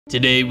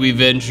Today we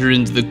venture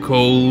into the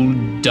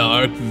cold,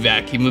 dark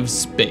vacuum of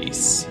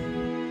space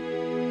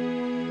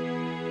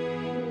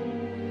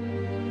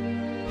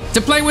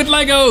to play with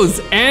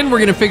Legos, and we're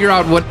gonna figure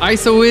out what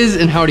ISO is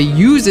and how to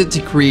use it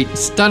to create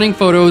stunning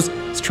photos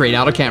straight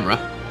out of camera.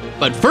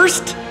 But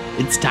first,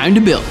 it's time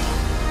to build.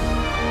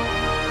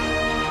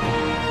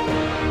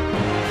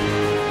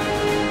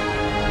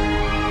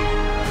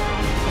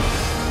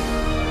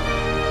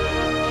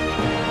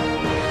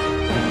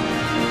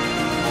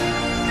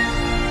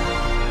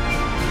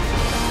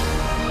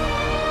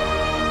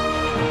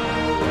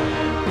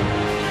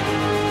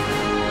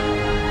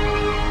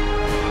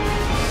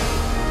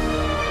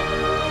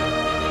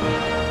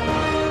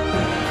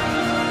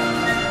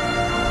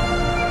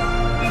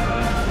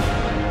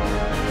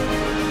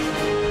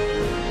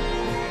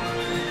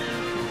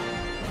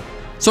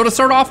 So to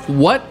start off,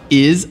 what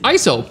is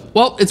ISO?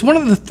 Well, it's one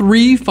of the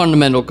three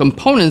fundamental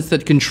components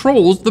that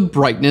controls the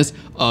brightness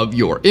of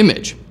your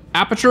image: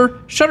 aperture,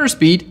 shutter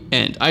speed,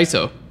 and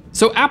ISO.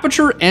 So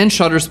aperture and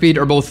shutter speed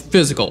are both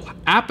physical.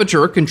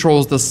 Aperture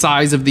controls the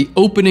size of the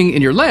opening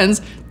in your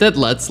lens that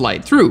lets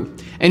light through,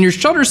 and your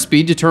shutter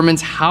speed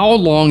determines how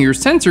long your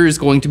sensor is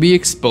going to be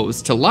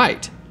exposed to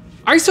light.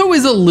 ISO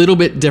is a little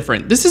bit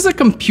different. This is a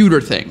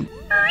computer thing.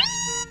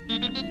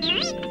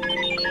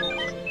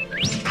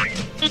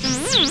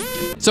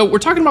 So we're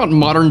talking about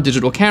modern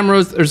digital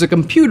cameras. There's a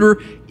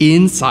computer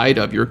inside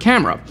of your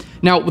camera.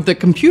 Now, what the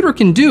computer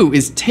can do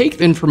is take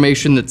the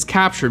information that's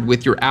captured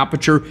with your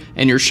aperture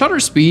and your shutter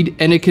speed,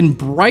 and it can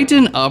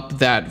brighten up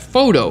that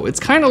photo. It's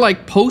kind of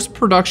like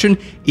post-production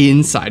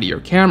inside of your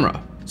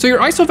camera. So your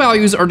ISO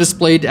values are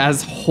displayed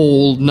as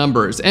whole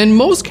numbers, and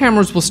most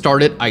cameras will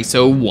start at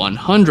ISO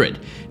 100.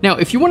 Now,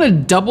 if you want to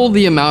double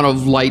the amount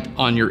of light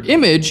on your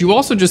image, you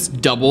also just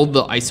double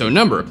the ISO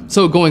number.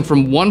 So going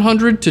from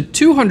 100 to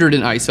 200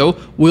 in ISO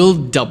will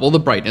double the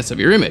brightness of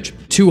your image.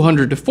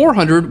 200 to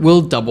 400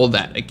 will double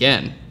that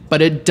again.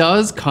 But it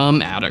does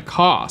come at a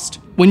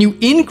cost. When you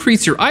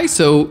increase your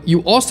ISO,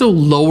 you also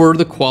lower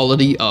the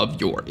quality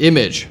of your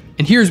image.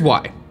 And here's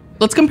why.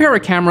 Let's compare a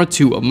camera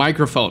to a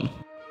microphone.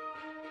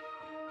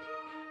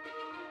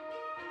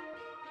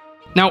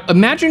 Now,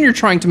 imagine you're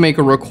trying to make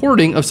a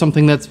recording of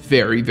something that's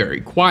very, very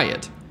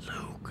quiet.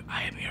 Luke,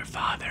 I am your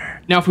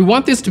father. Now, if we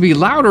want this to be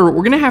louder,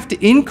 we're gonna have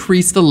to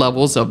increase the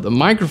levels of the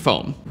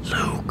microphone.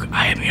 Luke,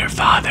 I am your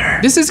father.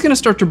 This is gonna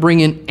start to bring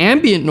in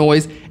ambient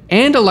noise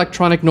and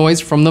electronic noise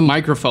from the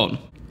microphone.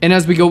 And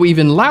as we go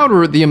even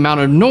louder, the amount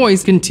of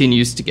noise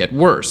continues to get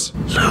worse.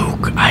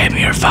 Luke, I am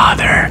your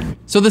father.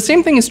 So the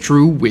same thing is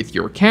true with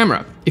your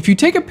camera. If you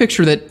take a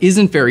picture that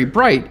isn't very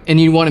bright and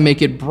you want to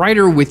make it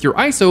brighter with your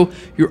ISO,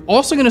 you're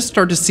also going to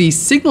start to see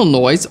signal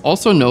noise,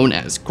 also known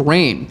as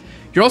grain.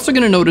 You're also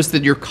going to notice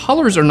that your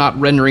colors are not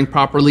rendering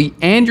properly,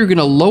 and you're going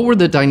to lower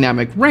the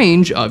dynamic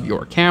range of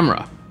your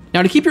camera.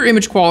 Now, to keep your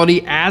image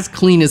quality as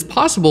clean as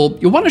possible,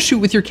 you'll want to shoot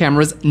with your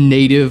camera's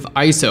native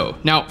ISO.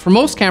 Now, for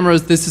most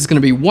cameras, this is going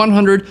to be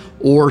 100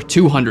 or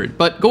 200,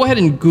 but go ahead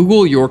and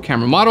Google your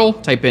camera model,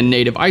 type in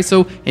native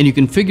ISO, and you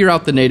can figure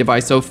out the native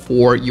ISO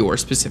for your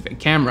specific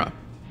camera.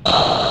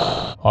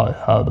 I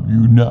have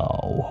you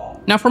now.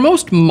 Now, for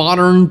most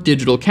modern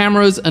digital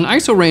cameras, an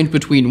ISO range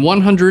between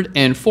 100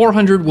 and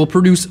 400 will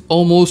produce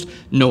almost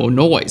no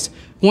noise.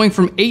 Going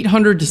from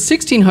 800 to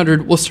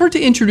 1600 will start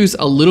to introduce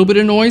a little bit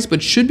of noise,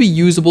 but should be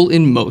usable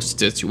in most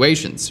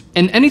situations.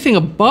 And anything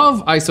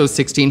above ISO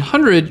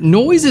 1600,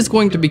 noise is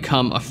going to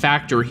become a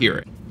factor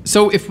here.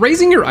 So if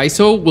raising your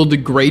ISO will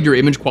degrade your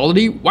image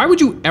quality, why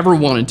would you ever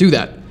want to do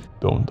that?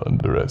 Don't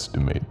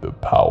underestimate the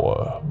power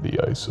of the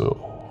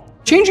ISO.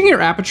 Changing your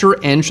aperture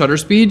and shutter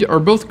speed are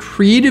both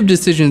creative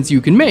decisions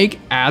you can make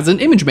as an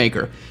image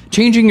maker.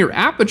 Changing your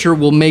aperture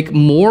will make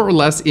more or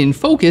less in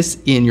focus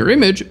in your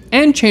image,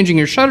 and changing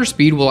your shutter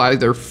speed will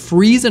either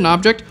freeze an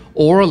object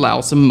or allow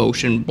some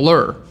motion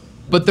blur.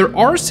 But there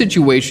are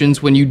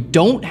situations when you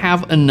don't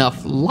have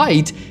enough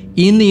light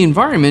in the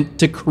environment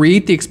to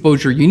create the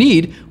exposure you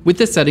need with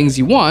the settings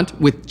you want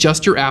with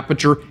just your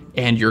aperture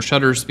and your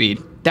shutter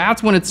speed.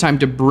 That's when it's time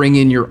to bring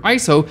in your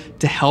ISO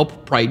to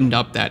help brighten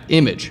up that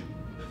image.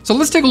 So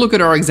let's take a look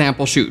at our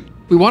example shoot.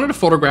 We wanted to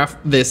photograph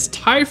this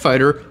TIE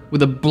fighter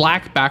with a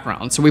black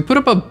background. So we put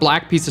up a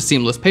black piece of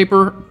seamless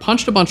paper,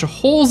 punched a bunch of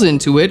holes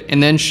into it,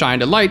 and then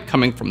shined a light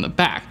coming from the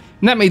back.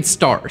 And that made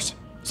stars.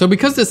 So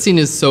because this scene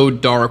is so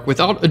dark,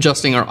 without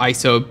adjusting our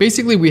ISO,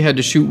 basically we had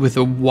to shoot with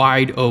a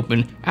wide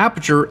open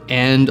aperture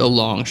and a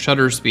long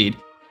shutter speed.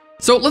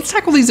 So let's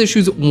tackle these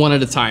issues one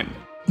at a time.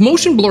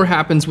 Motion blur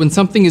happens when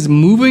something is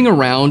moving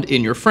around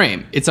in your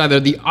frame. It's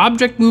either the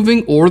object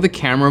moving or the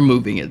camera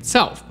moving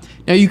itself.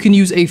 Now you can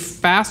use a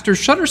faster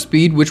shutter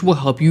speed, which will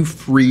help you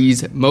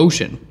freeze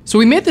motion. So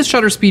we made the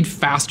shutter speed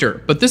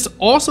faster, but this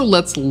also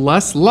lets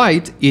less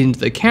light into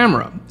the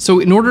camera.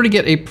 So in order to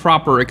get a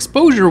proper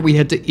exposure, we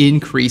had to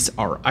increase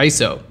our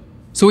ISO.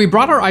 So we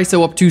brought our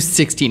ISO up to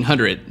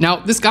 1600. Now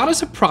this got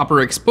us a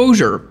proper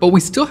exposure, but we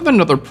still have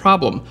another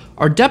problem.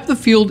 Our depth of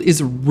field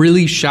is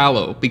really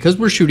shallow because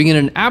we're shooting in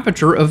an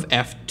aperture of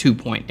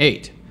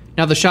f2.8.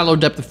 Now the shallow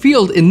depth of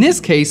field in this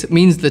case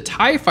means the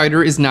TIE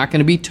fighter is not going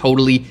to be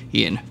totally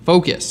in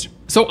focus.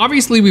 So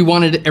obviously we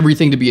wanted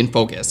everything to be in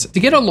focus. To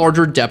get a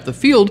larger depth of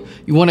field,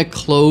 you want to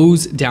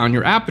close down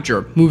your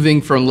aperture,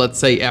 moving from, let's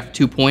say,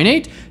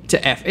 f2.8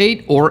 to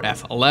f8 or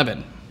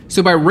f11.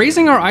 So by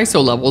raising our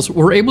ISO levels,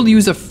 we're able to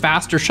use a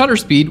faster shutter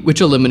speed,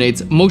 which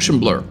eliminates motion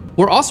blur.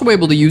 We're also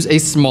able to use a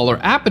smaller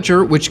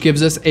aperture, which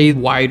gives us a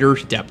wider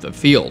depth of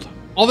field.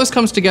 All this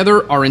comes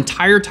together, our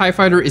entire TIE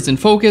fighter is in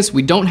focus,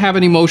 we don't have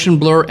any motion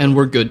blur, and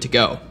we're good to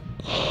go.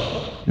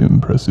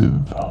 Impressive.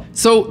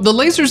 So the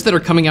lasers that are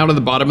coming out of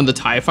the bottom of the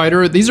TIE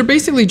fighter, these are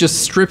basically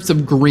just strips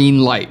of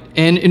green light.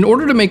 And in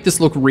order to make this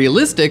look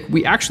realistic,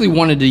 we actually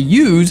wanted to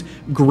use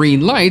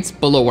green lights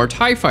below our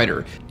TIE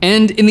fighter.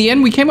 And in the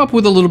end, we came up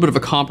with a little bit of a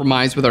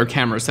compromise with our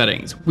camera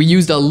settings. We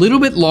used a little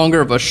bit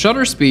longer of a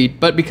shutter speed,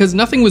 but because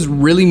nothing was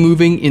really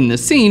moving in the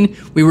scene,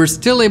 we were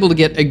still able to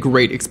get a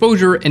great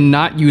exposure and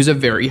not use a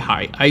very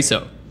high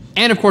ISO.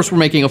 And of course, we're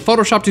making a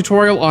Photoshop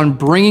tutorial on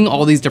bringing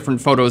all these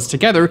different photos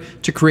together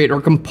to create our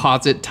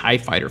composite TIE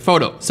fighter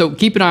photo. So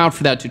keep an eye out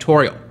for that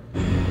tutorial.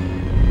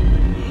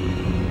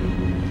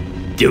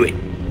 Do it.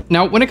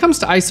 Now, when it comes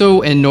to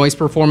ISO and noise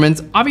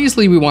performance,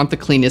 obviously we want the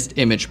cleanest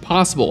image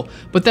possible,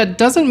 but that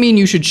doesn't mean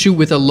you should shoot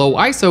with a low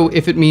ISO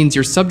if it means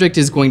your subject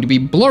is going to be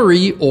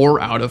blurry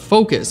or out of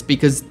focus,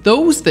 because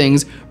those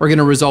things are going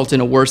to result in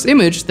a worse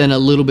image than a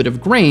little bit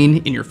of grain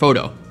in your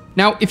photo.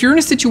 Now, if you're in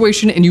a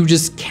situation and you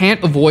just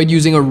can't avoid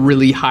using a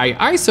really high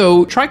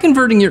ISO, try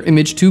converting your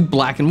image to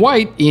black and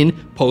white in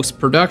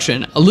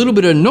post-production. A little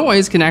bit of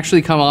noise can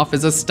actually come off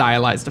as a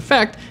stylized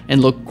effect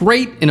and look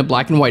great in a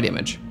black and white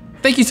image.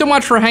 Thank you so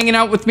much for hanging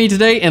out with me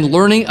today and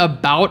learning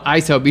about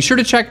ISO. Be sure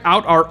to check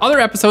out our other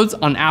episodes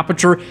on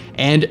aperture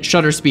and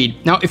shutter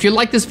speed. Now, if you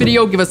like this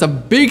video, give us a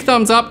big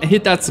thumbs up and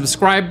hit that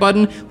subscribe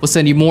button. We'll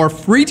send you more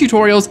free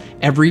tutorials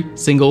every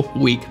single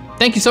week.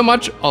 Thank you so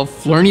much. I'll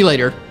Phlearn you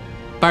later.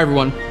 Bye,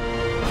 everyone.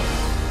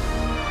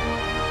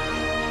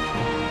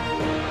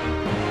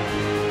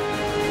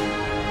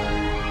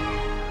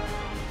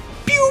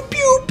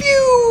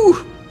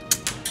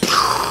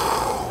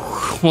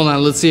 Hold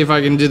on, let's see if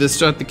I can do this.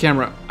 Start the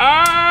camera.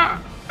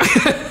 Ah!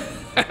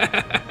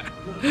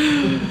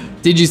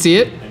 Did you see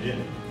it? I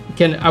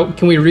did.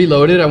 Can we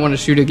reload it? I want to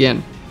shoot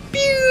again.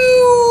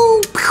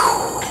 Pew!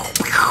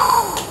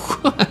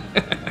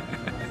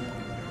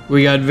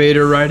 We got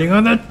Vader riding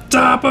on the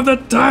top of the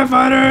TIE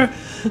fighter.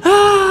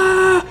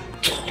 Ah!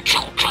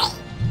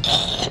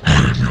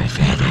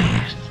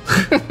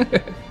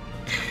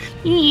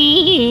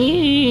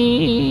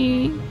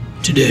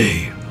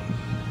 Today,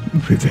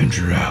 we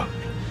venture out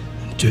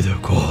to the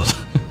cold.